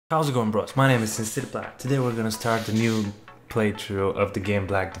How's it going, bros? My name is Insidiply. Today we're gonna start a new playthrough of the game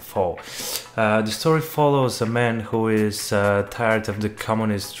Black the Fall. The story follows a man who is tired of the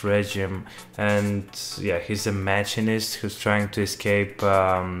communist regime, and yeah, he's a machinist who's trying to escape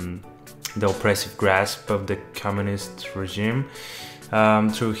the oppressive grasp of the communist regime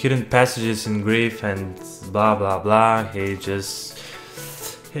through hidden passages in grief and blah blah blah. He just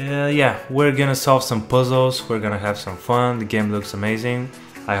yeah, we're gonna solve some puzzles, we're gonna have some fun. The game looks amazing.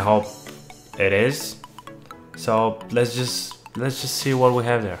 I hope it is. So let's just see what we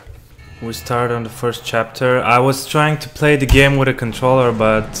have there. We start on the first chapter. I was trying to play the game with a controller,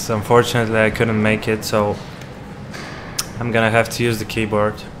 but unfortunately I couldn't make it, so I'm gonna have to use the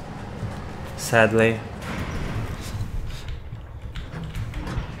keyboard, sadly.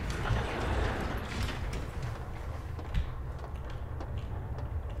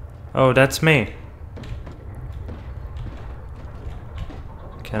 Oh, that's me.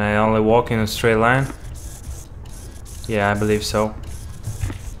 Can I only walk in a straight line? Yeah, I believe so.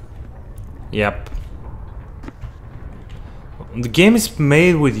 Yep. The game is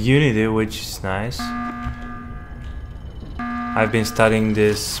made with Unity, which is nice. I've been studying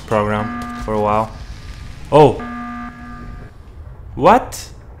this program for a while. Oh!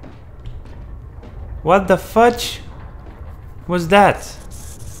 What? What the fudge was that?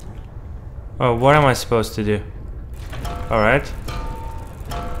 Oh, what am I supposed to do? Alright.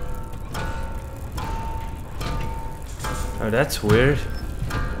 Oh, that's weird.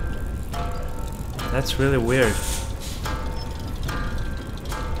 That's really weird.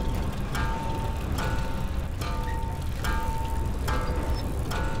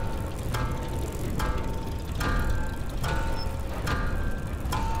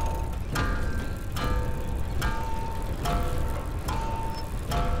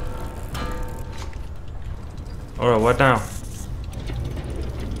 Alright, what now?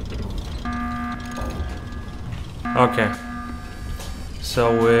 Okay.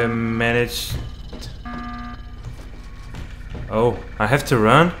 So we managed... Oh, I have to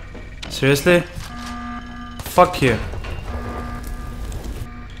run? Seriously? Fuck you.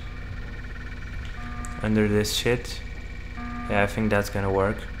 Under this shit. Yeah, I think that's gonna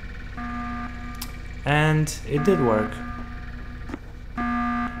work. And it did work.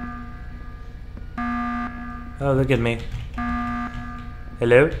 Oh, look at me.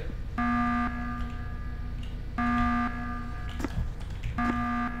 Hello?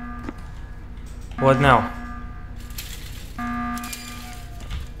 What now?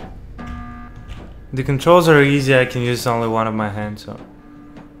 The controls are easy, I can use only one of my hands, so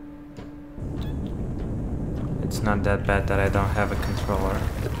it's not that bad that I don't have a controller.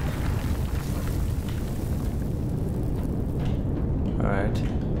 Alright.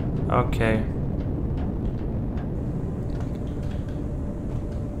 Okay.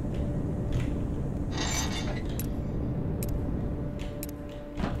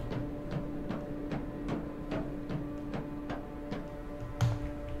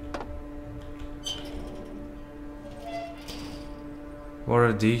 What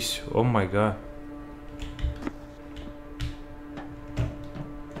are these? Oh my god.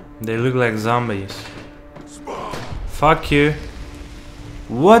 They look like zombies. Fuck you.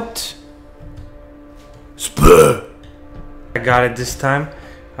 What? Spur. I got it this time.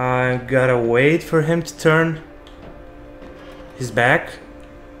 I gotta wait for him to turn his back.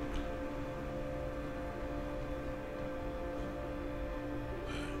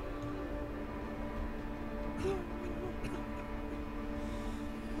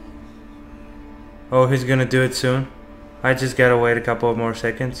 Oh, he's gonna do it soon. I just gotta wait a couple of more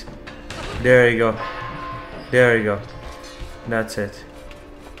seconds. There you go. There you go. That's it.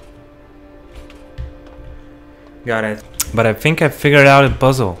 Got it. But I think I figured out a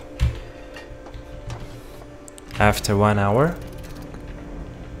puzzle. After 1 hour.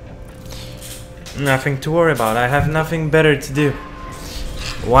 Nothing to worry about. I have nothing better to do.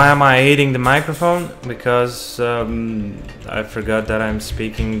 Why am I eating the microphone? Because I forgot that I'm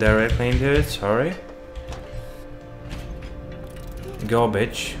speaking directly into it, sorry. Go,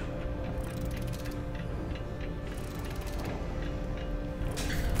 bitch.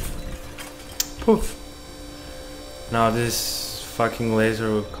 Poof. Now this fucking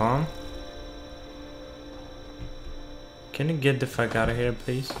laser will come. Can you get the fuck out of here,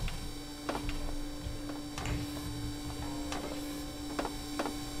 please?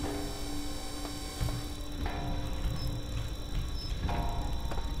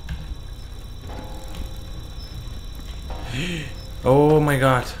 Oh my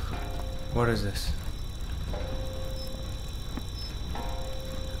god. What is this?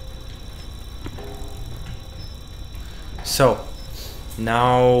 So,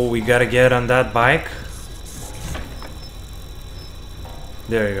 Now we gotta get on that bike.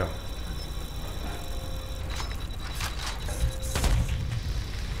 There you go.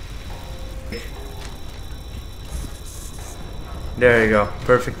 There you go.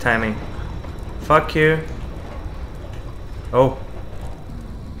 Perfect timing. Fuck you. Oh.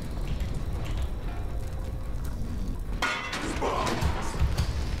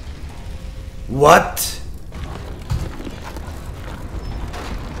 What?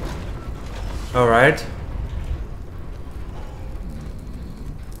 All right.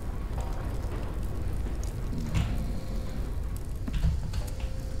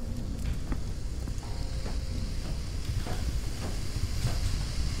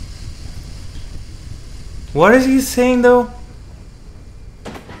 What is he saying though?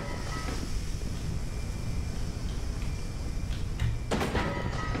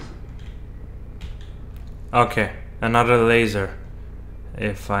 Okay, another laser.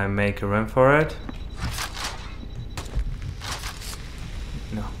 If I make a run for it.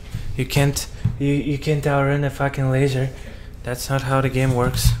 No. You can't outrun a fucking laser. That's not how the game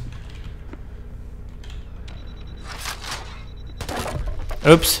works.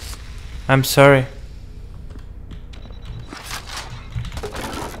 Oops. I'm sorry.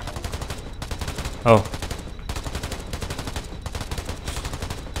 Oh.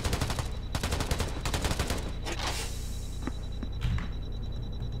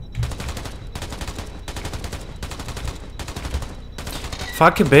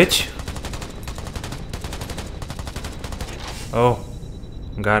 Fuck you, bitch. Oh.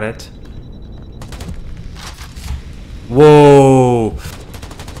 Got it. Whoa.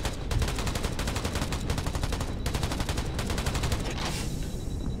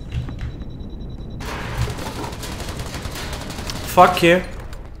 Fuck you.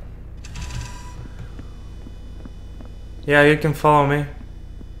 Yeah, you can follow me.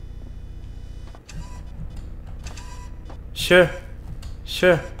 Sure.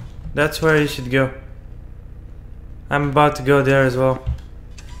 Sure. That's where you should go. I'm about to go there as well.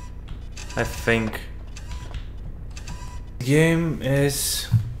 I think. The game is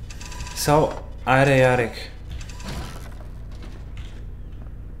so idiotic.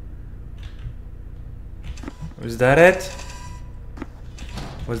 Was that it?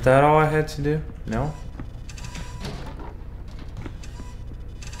 Was that all I had to do? No?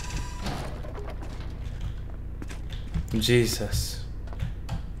 Jesus.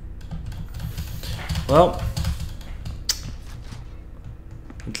 Well,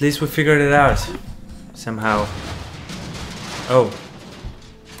 at least we figured it out. Somehow. Oh.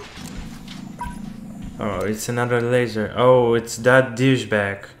 Oh, it's another laser. Oh, it's that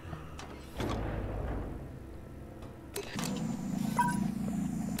douchebag.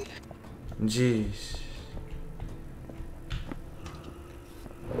 Jeez.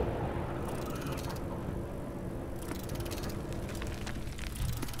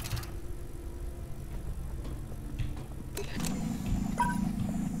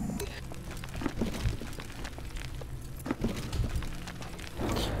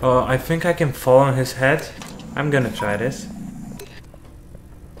 Oh, I think I can fall on his head. I'm gonna try this.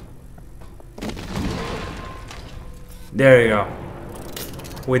 There you go.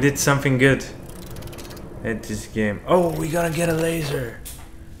 We did something good at this game. Oh, we gotta get a laser.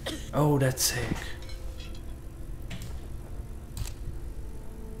 Oh, that's sick.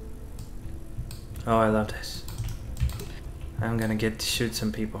 Oh, I love this. I'm gonna get to shoot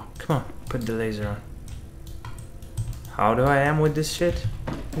some people. Come on, put the laser on. How do I am with this shit?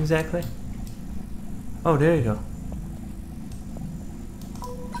 Exactly. Oh, there you go.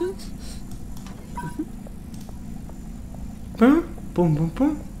 Boom, boom, boom,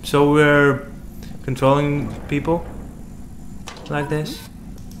 boom. So we're controlling people like this.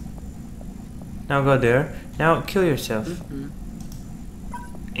 Now go there. Now kill yourself.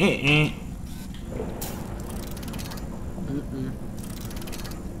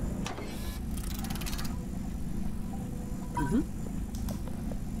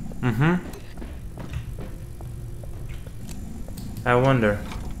 I wonder.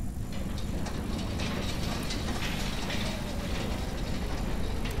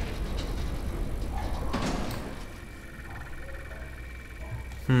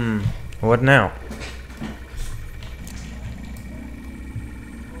 What now?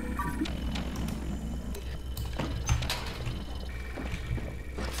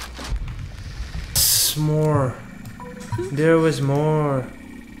 More. There was more.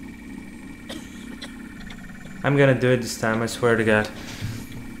 I'm gonna do it this time, I swear to God.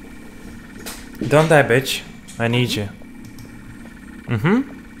 Don't die, bitch. I need you.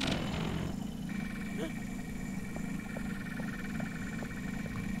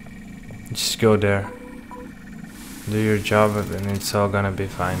 Just go there. Do your job and it's all gonna be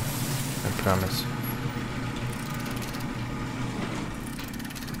fine. I promise.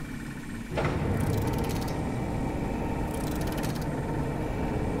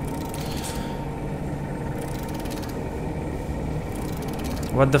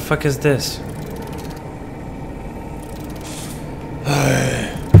 What the fuck is this?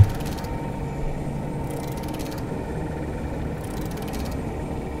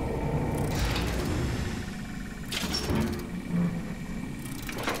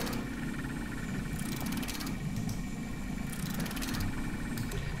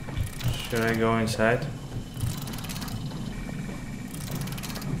 Should I go inside?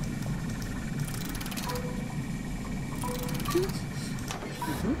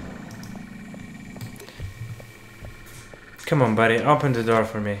 Come on, buddy, open the door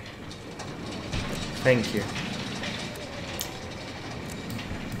for me. Thank you.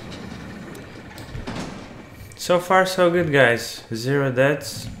 So far, so good, guys. 0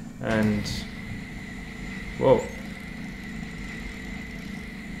 deaths and... Whoa.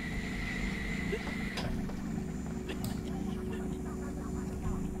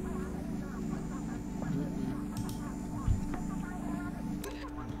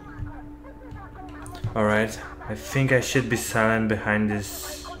 Alright, I think I should be silent behind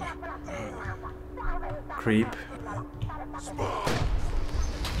this creep.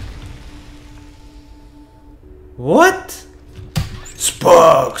 What?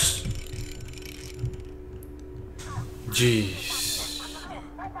 Sparks! Jeez.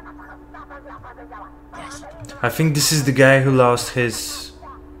 I think this is the guy who lost his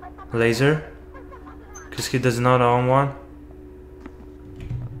laser, because he does not own one.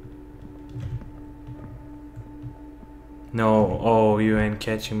 No, oh, you ain't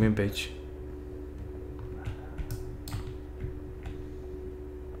catching me, bitch.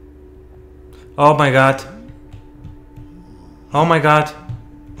 Oh my god. Oh my god.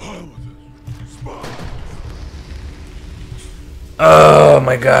 Oh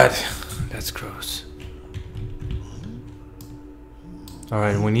my god. That's gross.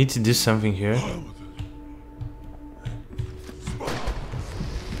 Alright, we need to do something here.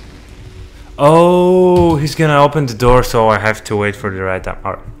 Oh, he's gonna open the door, so I have to wait for the right time.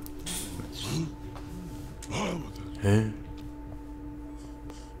 Alright. Huh?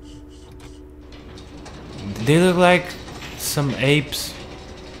 They look like some apes.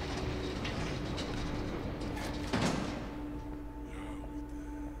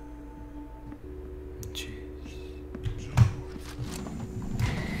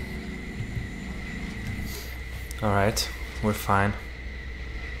 Alright, we're fine.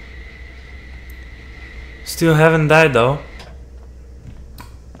 Still haven't died though.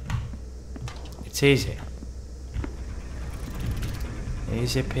 It's easy.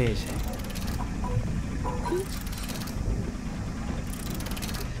 Easy peasy.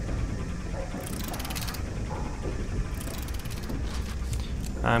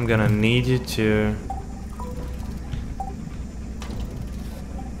 I'm gonna need you to...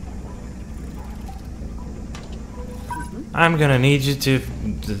 I'm gonna need you to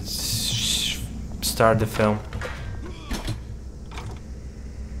start the film.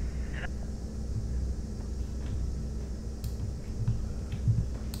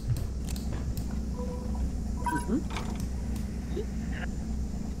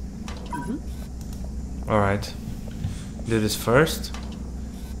 Alright. Do this first.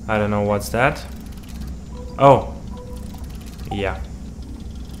 I don't know what's that. Oh. Yeah.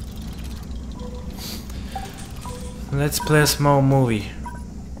 Let's play a small movie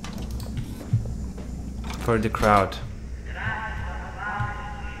for the crowd.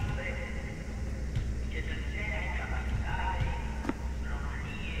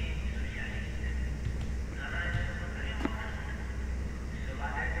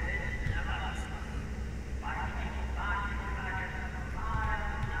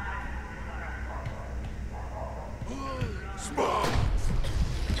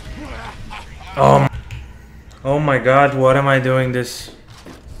 Oh my god, what am I doing this?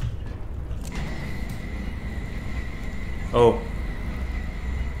 Oh.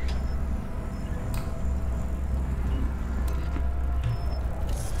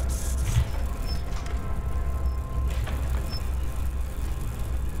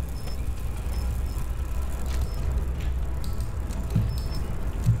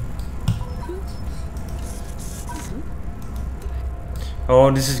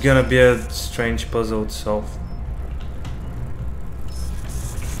 Oh, this is gonna be a strange puzzle to solve.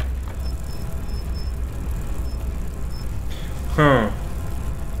 Huh.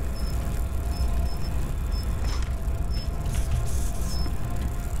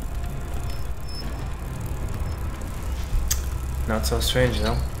 Not so strange,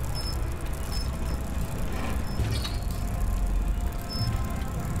 though.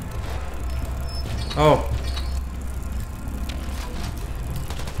 Oh.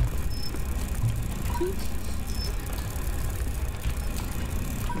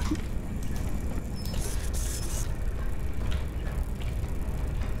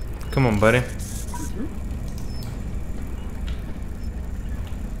 Come on, buddy.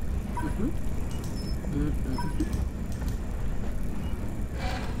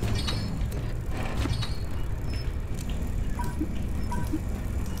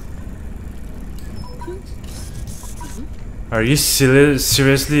 Are you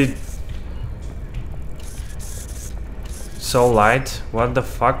seriously so light? What the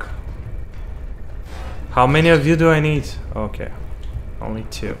fuck? How many of you do I need? Okay, only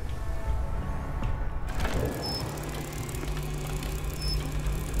 2.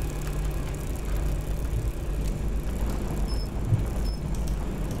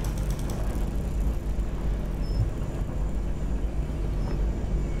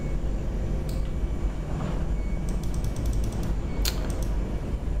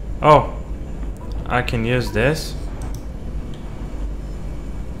 Oh, I can use this.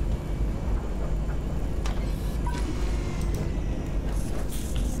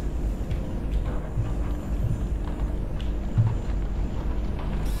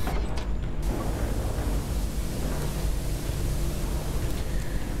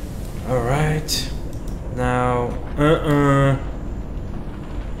 All right. Now,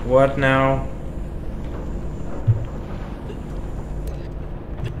 what now?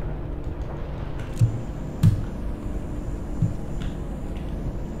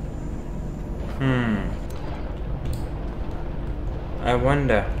 I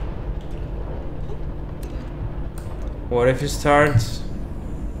wonder. What if you start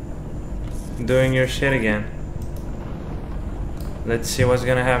doing your shit again? Let's see what's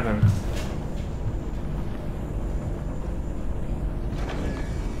gonna happen.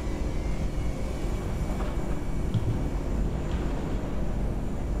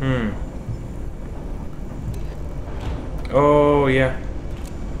 Oh, yeah.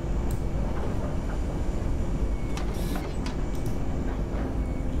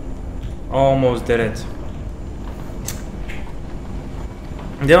 Almost did it.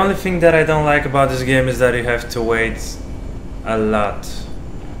 The only thing that I don't like about this game is that you have to wait a lot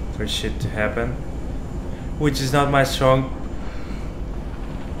for shit to happen, which is not my strong.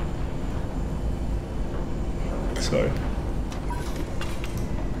 Sorry.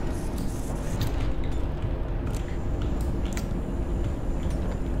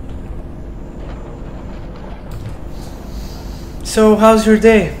 So, how's your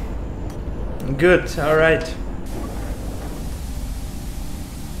day? Good, alright.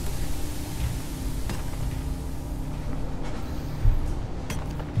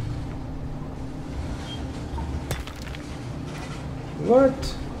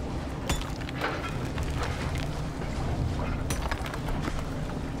 What?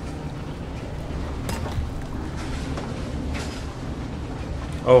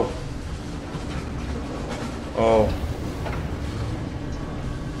 Oh. Oh.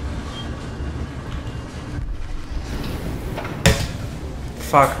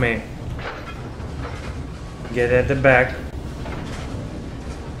 Fuck me. Get at the back.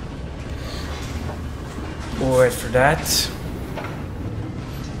 Wait for that.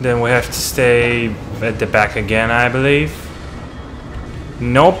 Then we have to stay at the back again, I believe.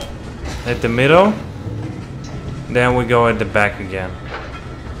 Nope. At the middle. Then we go at the back again.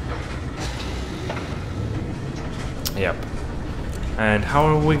 Yep. And how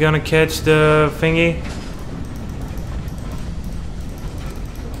are we gonna catch the thingy?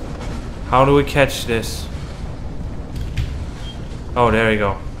 How do we catch this? Oh, there you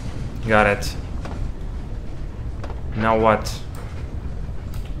go. Got it. Now what?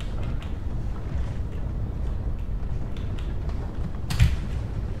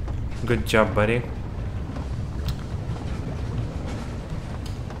 Good job, buddy.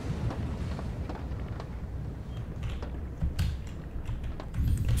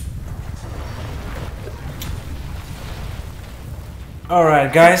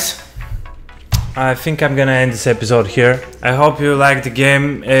 Alright, guys. I think I'm gonna end this episode here. I hope you liked the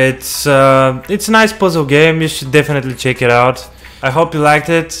game. It's a nice puzzle game. You should definitely check it out. I hope you liked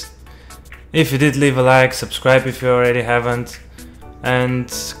it. If you did, leave a like, subscribe if you already haven't, and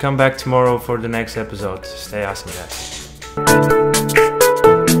come back tomorrow for the next episode. Stay awesome, guys.